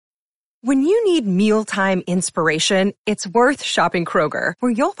When you need mealtime inspiration, it's worth shopping Kroger,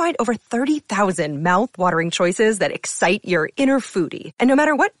 where you'll find over 30,000 mouth-watering choices that excite your inner foodie. And no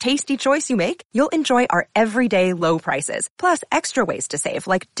matter what tasty choice you make, you'll enjoy our everyday low prices, plus extra ways to save,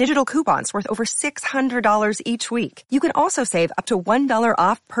 like digital coupons worth over $600 each week. You can also save up to $1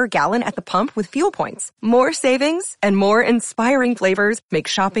 off per gallon at the pump with fuel points. More savings and more inspiring flavors make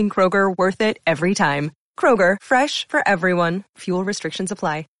shopping Kroger worth it every time. Kroger, fresh for everyone. Fuel restrictions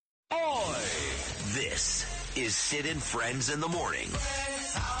apply. This is Sid and Friends in the Morning.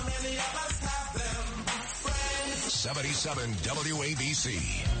 77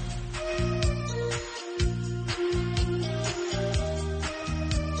 WABC.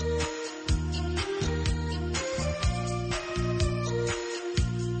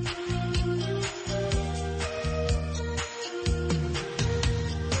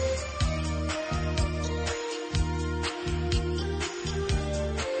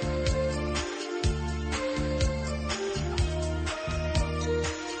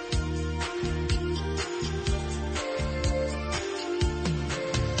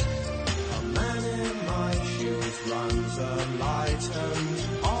 Runs a light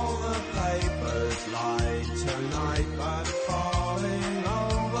and all the papers lie tonight, but falling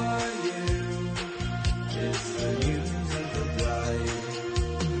over you is the news of the day.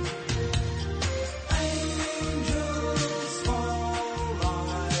 Angels fall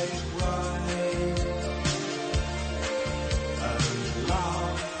like rain, and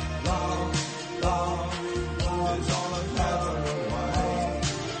love is all of heaven away.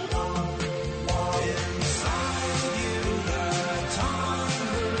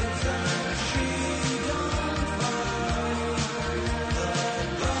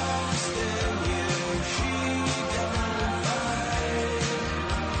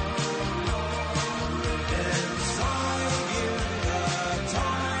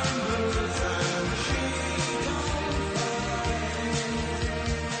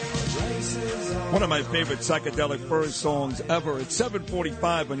 One of my favorite psychedelic Furs songs ever. It's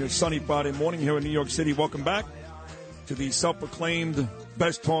 7:45 on your sunny Friday morning here in New York City. Welcome back to the self-proclaimed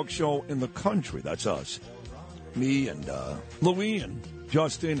best talk show in the country. That's us. Me and Louie and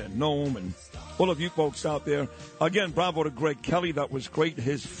Justin and Noam and all of you folks out there. Again, bravo to Greg Kelly. That was great.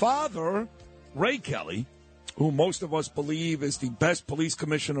 His father, Ray Kelly, who most of us believe is the best police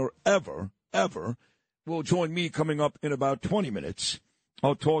commissioner ever, will join me coming up in about 20 minutes.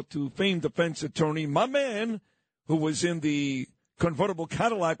 I'll talk to famed defense attorney, my man, who was in the convertible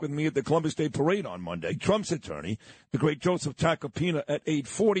Cadillac with me at the Columbus Day Parade on Monday, Trump's attorney, the great Joseph Tacopina at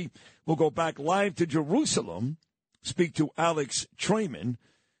 8:40. We'll go back live to Jerusalem, speak to Alex Trayman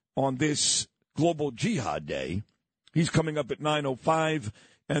on this Global Jihad Day. He's coming up at 9:05.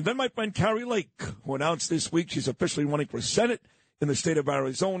 And then my friend Carrie Lake, who announced this week she's officially running for Senate in the state of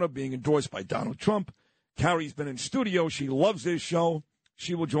Arizona, being endorsed by Donald Trump. Carrie's been in studio. She loves this show.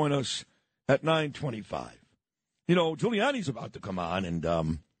 She will join us at 9:25. You know, Giuliani's about to come on, and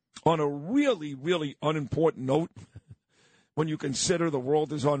on a really, really unimportant note, when you consider the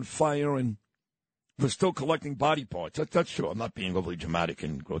world is on fire and they're still collecting body parts. That's true. I'm not being overly dramatic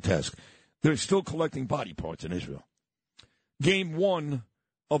and grotesque. They're still collecting body parts in Israel. Game 1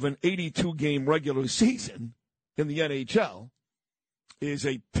 of an 82-game regular season in the NHL is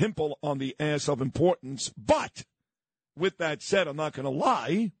a pimple on the ass of importance, but with that said, I'm not going to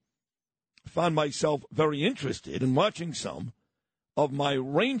lie, I found myself very interested in watching some of my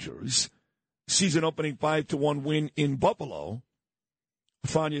Rangers' season-opening 5-1 win in Buffalo.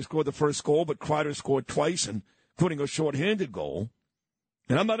 Fania scored the first goal, but Kreider scored twice, including a shorthanded goal.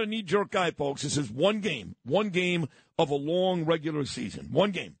 And I'm not a knee-jerk guy, folks. This is one game of a long regular season.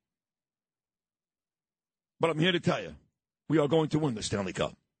 One game. But I'm here to tell you, we are going to win the Stanley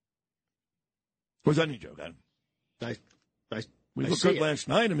Cup. Was that a knee-jerk? We looked good last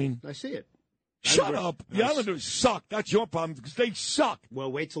night. I mean, I see it. Shut up. The Islanders suck. That's your problem because they suck.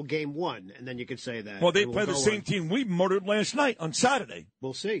 Well, wait till game 1, and then you can say that. Well, they play the same team we murdered last night on Saturday.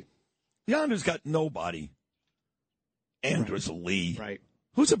 We'll see. The Islanders got nobody. Anders Lee. Right.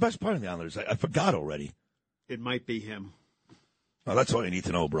 Who's the best player in the Islanders? I forgot already. It might be him. Oh, that's all you need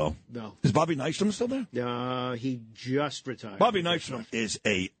to know, bro. No. Is Bobby Nystrom still there? He just retired. Bobby Nystrom is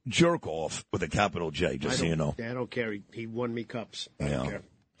a jerk-off with a capital J, just so you know. I don't care. He won me cups. I don't care.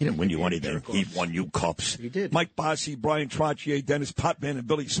 He didn't win you anything. He won you cups. He did. Mike Bossy, Brian Trottier, Dennis Potvin, and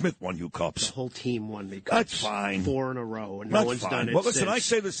Billy Smith won you cups. The whole team won me cups. That's fine. 4 in a row, and That's no one's fine. done it Well, listen, since. I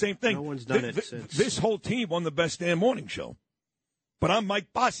say the same thing. No one's done it since. This whole team won the best damn morning show. But I'm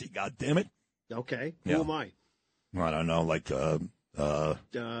Mike Bossy, goddammit. Okay. Yeah. Who am I? I don't know, like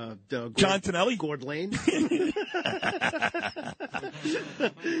John Tonelli? Gord Lane?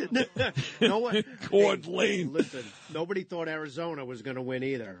 No one. Gord Lane. Listen, nobody thought Arizona was going to win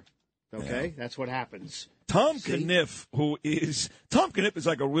either. Okay? Yeah. That's what happens. Tom Caniff is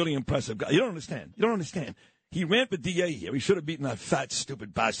like a really impressive guy. You don't understand. He ran for DA here. He should have beaten that fat,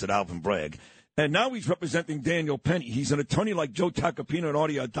 stupid bastard Alvin Bragg. And now he's representing Daniel Penny. He's an attorney like Joe Tacopina and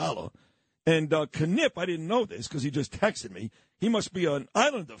Artie Adala. And Caniff, I didn't know this because he just texted me. He must be an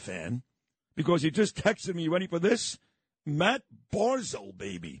Islander fan because he just texted me. You ready for this? Matt Barzell,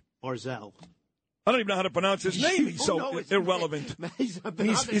 baby. Barzell. I don't even know how to pronounce his name. He's so irrelevant. He's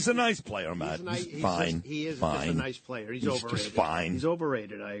a nice player, Matt. He's fine. He is fine. just a nice player. He's overrated. Just fine. He's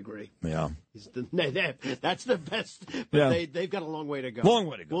overrated, I agree. Yeah. That's the best. But they've got a long way to go. Long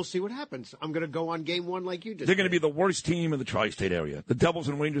way to go. We'll see what happens. I'm going to go on game one like you just They're going to be the worst team in the tri-state area. The Devils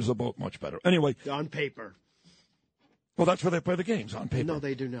and Rangers are both much better. Anyway. On paper. Well, that's where they play the games, on paper. No,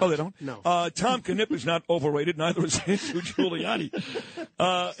 they do not. Oh, they don't? No. Tom Caniff is not overrated. Neither is Andrew Giuliani.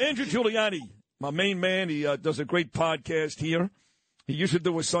 Andrew Giuliani, my main man, he does a great podcast here. He used to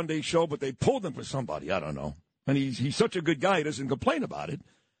do a Sunday show, but they pulled him for somebody. I don't know. And he's such a good guy, he doesn't complain about it.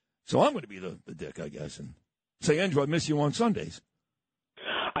 So I'm going to be the dick, I guess, and say, Andrew, I miss you on Sundays.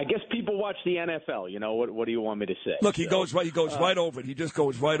 I guess people watch the NFL. You know, what do you want me to say? Look, he goes right over it. He just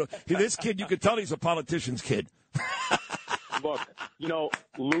goes right over. This kid, you could tell he's a politician's kid. Look, you know,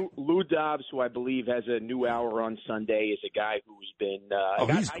 Lou Dobbs, who I believe has a new hour on Sunday, is a guy who's been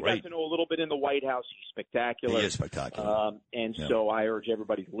he's great. I got to know a little bit in the White House. He's spectacular. He is spectacular. So I urge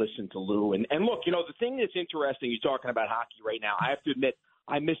everybody to listen to Lou. And look, you know, the thing that's interesting, you're talking about hockey right now. I have to admit,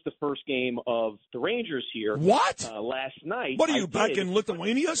 I missed the first game of the Rangers here. What? Last night. What are you, back in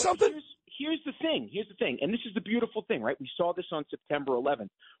Lithuania or something? Here's the thing, and this is the beautiful thing, right? We saw this on September 11th.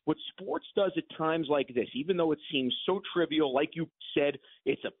 What sports does at times like this, even though it seems so trivial, like you said,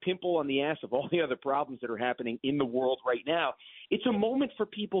 it's a pimple on the ass of all the other problems that are happening in the world right now. It's a moment for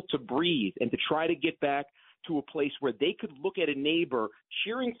people to breathe and to try to get back to a place where they could look at a neighbor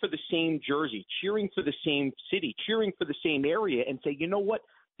cheering for the same jersey, cheering for the same city, cheering for the same area, and say, you know what?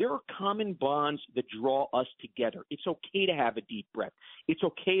 There are common bonds that draw us together. It's okay to have a deep breath. It's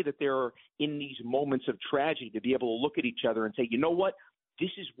okay that there are, in these moments of tragedy, to be able to look at each other and say, you know what? This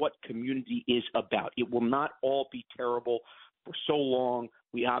is what community is about. It will not all be terrible for so long.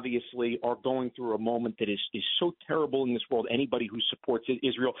 We obviously are going through a moment that is so terrible in this world. Anybody who supports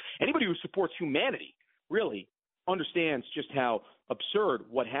Israel, anybody who supports humanity, really understands just how absurd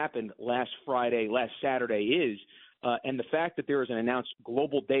what happened last Saturday is. And the fact that there is an announced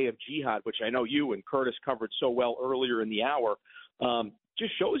global day of jihad, which I know you and Curtis covered so well earlier in the hour,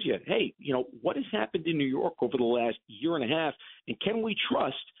 just shows you, hey, you know, what has happened in New York over the last year and a half, and can we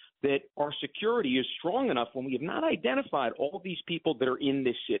trust that our security is strong enough when we have not identified all these people that are in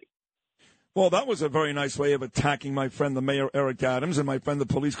this city? Well, that was a very nice way of attacking my friend, the Mayor Eric Adams, and my friend, the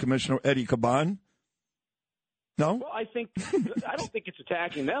Police Commissioner, Eddie Caban. No? Well, I don't think it's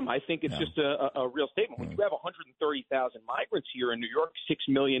attacking them. I think it's just a real statement. When you have 130,000 migrants here in New York, 6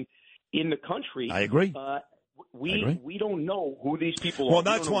 million in the country. I agree. We don't know who these people are. Well,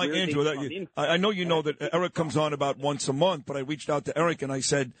 that's why, Andrew, I know you know that Eric comes on about once a month, but I reached out to Eric and I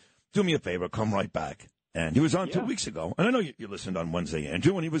said, do me a favor, come right back. And he was on 2 weeks ago. And I know you listened on Wednesday,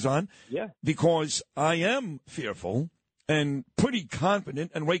 Andrew, when he was on. Yeah. Because I am fearful and pretty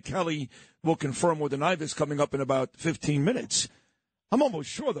confident, and Ray Kelly will confirm or deny this coming up in about 15 minutes. I'm almost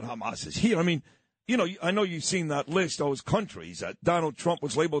sure that Hamas is here. I mean, you know, I know you've seen that list, those countries that Donald Trump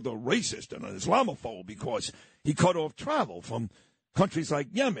was labeled a racist and an Islamophobe because he cut off travel from countries like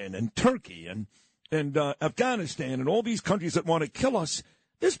Yemen and Turkey and Afghanistan and all these countries that want to kill us.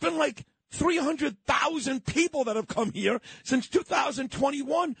 There's been like 300,000 people that have come here since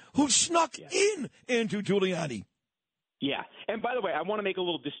 2021 who snuck in, Andrew Giuliani. Yeah. And by the way, I want to make a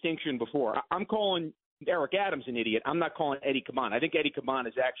little distinction before. I'm calling Eric Adams an idiot. I'm not calling Eddie Caban. I think Eddie Caban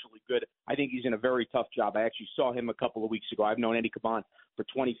is actually good. I think he's in a very tough job. I actually saw him a couple of weeks ago. I've known Eddie Caban for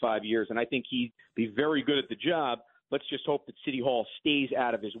 25 years, and I think he'd be very good at the job. Let's just hope that City Hall stays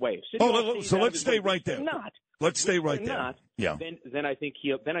out of his way. So let's stay right there. Let's stay right there. Yeah. Then I think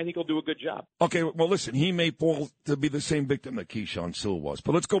he'll do a good job. Okay. Well, listen, he may fall to be the same victim that Keyshawn Sewell was.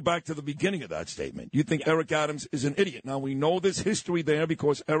 But let's go back to the beginning of that statement. You think Eric Adams is an idiot. Now, we know there's history there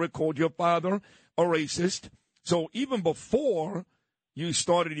because Eric called your father a racist. So even before you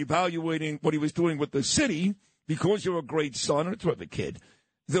started evaluating what he was doing with the city, because you're a great son and a terrific kid,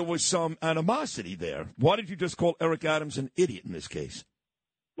 there was some animosity there. Why did you just call Eric Adams an idiot in this case?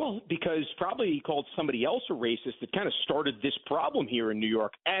 Well, because probably he called somebody else a racist that kind of started this problem here in New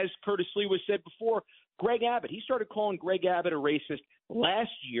York. As Curtis Lee was said before, Greg Abbott. He started calling Greg Abbott a racist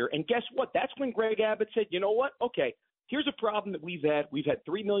last year, and guess what? That's when Greg Abbott said, you know what? Okay, here's a problem that we've had. We've had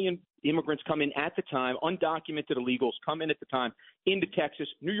 3 million immigrants come in at the time, undocumented illegals come in at the time into Texas.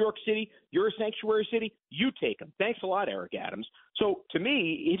 New York City, you're a sanctuary city. You take them. Thanks a lot, Eric Adams. So to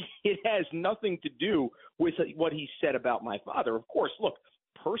me, it has nothing to do with what he said about my father. Of course, look,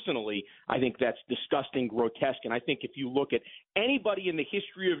 personally, I think that's disgusting, grotesque, and I think if you look at anybody in the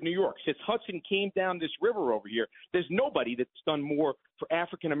history of New York, since Hudson came down this river over here, there's nobody that's done more for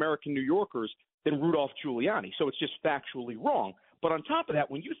African-American New Yorkers than Rudolph Giuliani. So it's just factually wrong. But on top of that,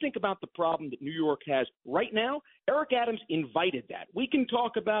 when you think about the problem that New York has right now, Eric Adams invited that. We can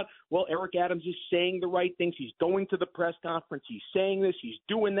talk about, well, Eric Adams is saying the right things. He's going to the press conference. He's saying this. He's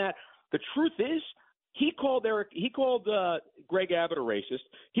doing that. The truth is, he called Greg Abbott a racist.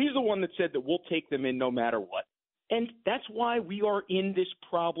 He's the one that said that we'll take them in no matter what. And that's why we are in this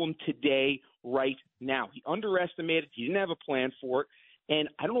problem today, right now. He underestimated. He didn't have a plan for it. And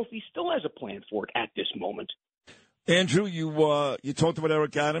I don't know if he still has a plan for it at this moment. Andrew, you talked about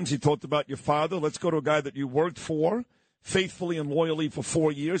Eric Adams. You talked about your father. Let's go to a guy that you worked for faithfully and loyally for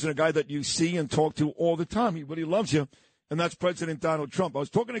 4 years, and a guy that you see and talk to all the time. He really loves you. And that's President Donald Trump. I was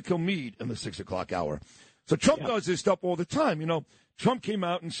talking to Kilmeade in the 6 o'clock hour. So Trump does this stuff all the time. You know, Trump came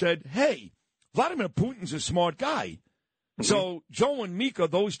out and said, hey, Vladimir Putin's a smart guy. Mm-hmm. So Joe and Mika,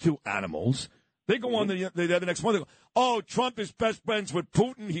 those two animals, they go on the next month. They go, oh, Trump is best friends with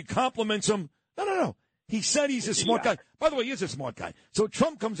Putin. He compliments him. No. He said he's a smart guy. By the way, he is a smart guy. So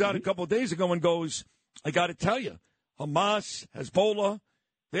Trump comes out a couple of days ago and goes, I got to tell you, Hamas, Hezbollah,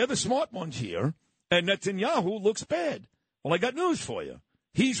 they're the smart ones here. And Netanyahu looks bad. Well, I got news for you.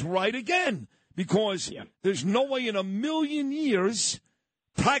 He's right again, because there's no way in a million years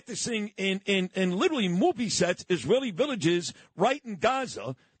practicing in literally movie sets, Israeli villages right in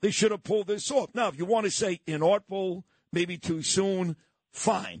Gaza, they should have pulled this off. Now, if you want to say inartful, maybe too soon,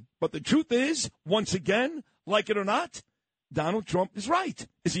 fine. But the truth is, once again, like it or not, Donald Trump is right.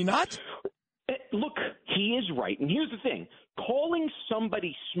 Is he not? Look, he is right. And here's the thing. Calling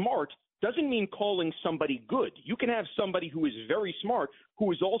somebody smart doesn't mean calling somebody good. You can have somebody who is very smart,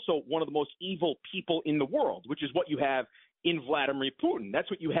 who is also one of the most evil people in the world, which is what you have in Vladimir Putin.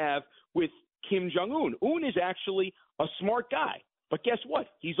 That's what you have with Kim Jong-un. Un is actually a smart guy. But guess what?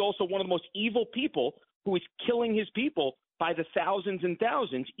 He's also one of the most evil people who is killing his people by the thousands and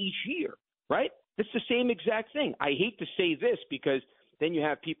thousands each year, right? It's the same exact thing. I hate to say this because then you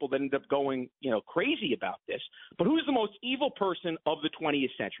have people that end up going, crazy about this. But who's the most evil person of the 20th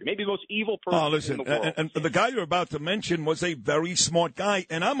century? Maybe the most evil person in the world. And the guy you're about to mention was a very smart guy.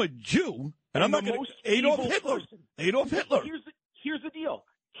 And I'm a Jew, and I'm not going to Adolf Hitler. Adolf Hitler. Here's the deal.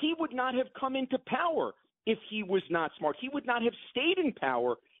 He would not have come into power if he was not smart. He would not have stayed in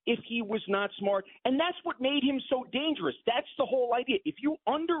power if he was not smart. And that's what made him so dangerous. That's the whole idea. If you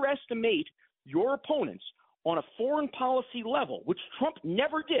underestimate your opponents on a foreign policy level, which Trump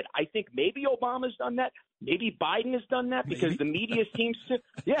never did. I think maybe Obama's done that. Maybe Biden has done that because the media seems to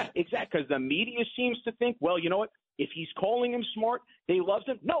 – yeah, exactly, because the media seems to think, well, you know what, if he's calling him smart, they love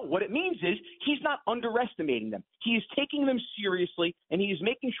him. No, what it means is he's not underestimating them. He is taking them seriously, and he is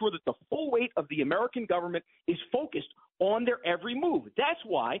making sure that the full weight of the American government is focused on their every move. That's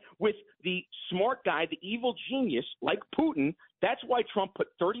why with the smart guy, the evil genius like Putin, that's why Trump put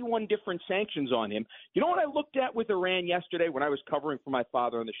 31 different sanctions on him. You know what I looked at with Iran yesterday when I was covering for my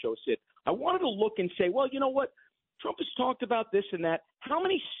father on the show, Sid? I wanted to look and say, well, you know what? Trump has talked about this and that. How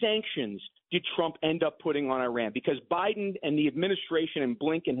many sanctions did Trump end up putting on Iran? Because Biden and the administration and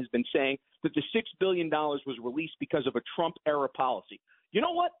Blinken has been saying that the $6 billion was released because of a Trump-era policy. You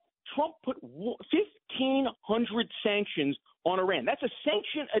know what? Trump put 1,500 sanctions on Iran. That's a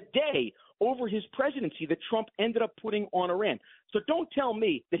sanction a day over his presidency that Trump ended up putting on Iran. So don't tell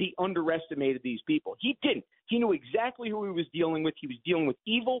me that he underestimated these people. He didn't. He knew exactly who he was dealing with. He was dealing with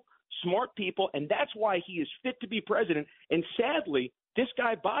evil, smart people, and that's why he is fit to be president. And sadly, this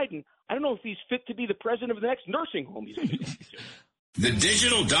guy Biden, I don't know if he's fit to be the president of the next nursing home he's going to go to. The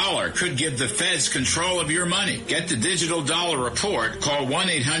digital dollar could give the feds control of your money. Get the digital dollar report. Call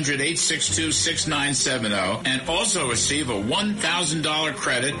 1-800-862-6970 and also receive a $1,000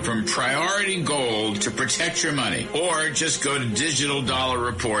 credit from Priority Gold to protect your money. Or just go to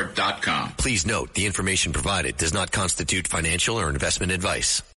digitaldollarreport.com. Please note the information provided does not constitute financial or investment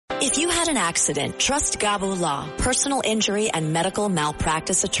advice. If you had an accident, trust Gabo Law, personal injury and medical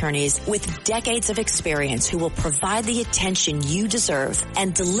malpractice attorneys with decades of experience who will provide the attention you deserve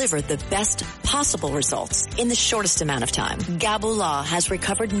and deliver the best possible results in the shortest amount of time. Gabo Law has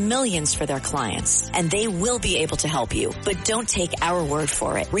recovered millions for their clients, and they will be able to help you. But don't take our word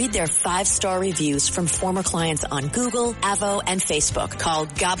for it. Read their 5-star reviews from former clients on Google, Avo, and Facebook. Call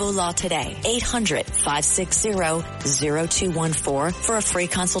Gabo Law today, 800-560-0214 for a free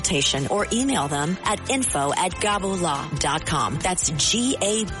consultation, or email them at info@gabolaw.com. That's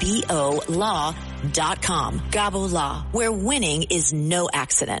GABO law.com. Gabo Law, where winning is no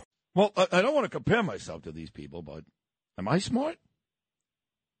accident. Well, I don't want to compare myself to these people, but am I smart?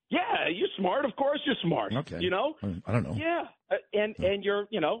 Yeah, you're smart. Of course you're smart. Okay. You know? I don't know. Yeah. And you're,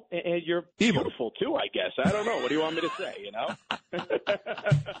 you know, and you're Evil. beautiful too, I guess. I don't know. What do you want me to say, you know?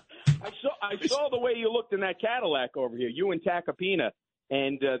 I saw the way you looked in that Cadillac over here, you and Tacopina.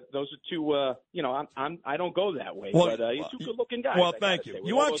 And those are two, you know, I don't go that way, but you're two good-looking guys. Well, thank you.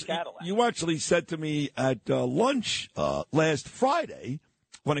 You actually said to me at lunch last Friday,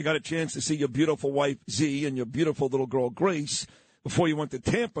 when I got a chance to see your beautiful wife, Z, and your beautiful little girl, Grace, before you went to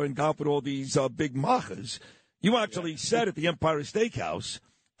Tampa and got with all these big machas, you actually said at the Empire Steakhouse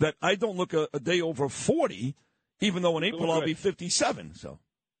that I don't look a day over 40, even though in April I'll be 57, so.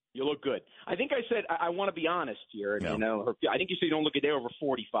 You look good. I think I said I want to be honest here. Yeah. You know, I think you said you don't look a day over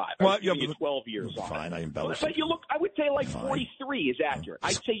 45. Well, I was giving you 12 years on fine, it. I embellish. But you look. I would say like Fine. 43 is accurate.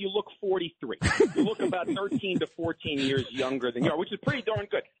 I'd say you look 43. You look about 13 to 14 years younger than you are, which is pretty darn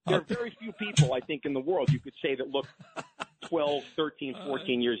good. There are very few people, I think, in the world you could say that look 12, 13,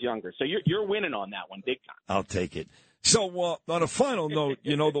 14 years younger. So you're winning on that one big time. I'll take it. So, on a final note,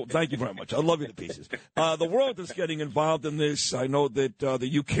 you know, thank you very much. I love you to pieces. The world is getting involved in this. I know that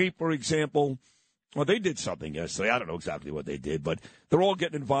the UK, for example, well, they did something yesterday. I don't know exactly what they did, but they're all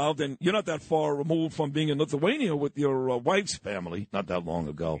getting involved. And you're not that far removed from being in Lithuania with your wife's family not that long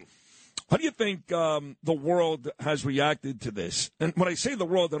ago. How do you think the world has reacted to this? And when I say the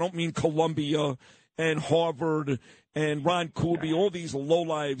world, I don't mean Columbia and Harvard and Ron Kuby, all these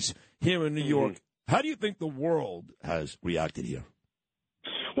lowlives here in New York. How do you think the world has reacted here?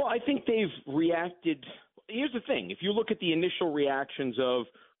 Well, I think they've reacted. Here's the thing. If you look at the initial reactions of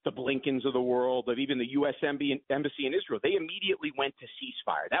the Blinkens of the world, of even the U.S. Embassy in Israel, they immediately went to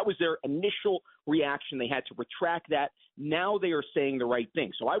ceasefire. That was their initial reaction. They had to retract that. Now they are saying the right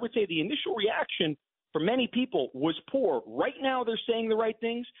thing. So I would say the initial reaction for many people was poor. Right now they're saying the right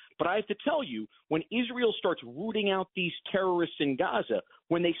things, but I have to tell you, when Israel starts rooting out these terrorists in Gaza,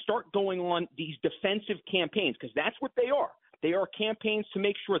 when they start going on these defensive campaigns, because that's what they are campaigns to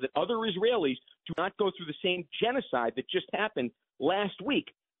make sure that other Israelis do not go through the same genocide that just happened last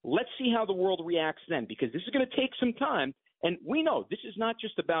week. Let's see how the world reacts then, because this is going to take some time, and we know this is not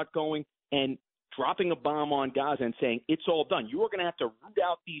just about going and dropping a bomb on Gaza and saying it's all done. You are going to have to root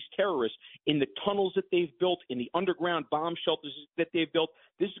out these terrorists in the tunnels that they've built, in the underground bomb shelters that they've built.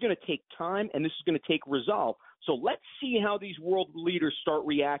 This is going to take time, and this is going to take resolve. So let's see how these world leaders start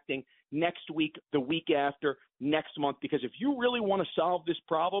reacting next week, the week after, next month, because if you really want to solve this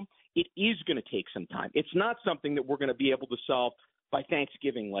problem, it is going to take some time. It's not something that we're going to be able to solve by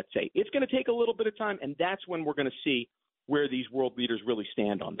Thanksgiving, let's say. It's going to take a little bit of time, and that's when we're going to see where these world leaders really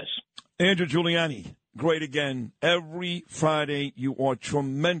stand on this. Andrew Giuliani, great again. Every Friday, you are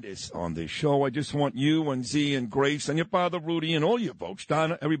tremendous on this show. I just want you and Z and Grace and your father, Rudy, and all your folks,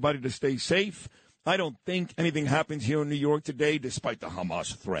 Donna, everybody to stay safe. I don't think anything happens here in New York today, despite the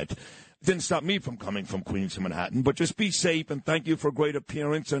Hamas threat. It didn't stop me from coming from Queens to Manhattan. But just be safe, and thank you for a great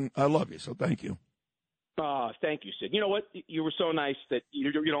appearance, and I love you, so thank you. Thank you, Sid. You know what? You were so nice that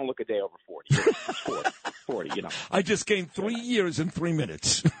you don't look a day over 40. It's 40, you know. I just gained 3 years in 3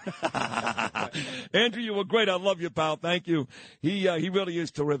 minutes. Andrew, you were great. I love you, pal. Thank you. He really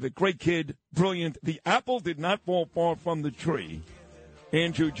is terrific. Great kid. Brilliant. The apple did not fall far from the tree.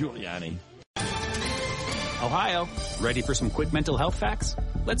 Andrew Giuliani. Ohio, ready for some quick mental health facts?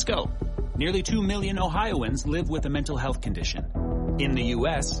 Let's go. Nearly 2 million Ohioans live with a mental health condition. In the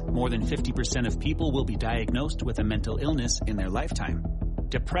U.S., more than 50% of people will be diagnosed with a mental illness in their lifetime.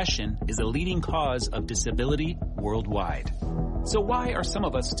 Depression is a leading cause of disability worldwide. So why are some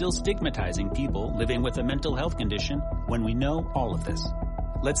of us still stigmatizing people living with a mental health condition when we know all of this?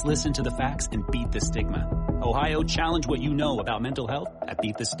 Let's listen to the facts and beat the stigma. Ohio, challenge what you know about mental health at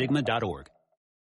beatthestigma.org.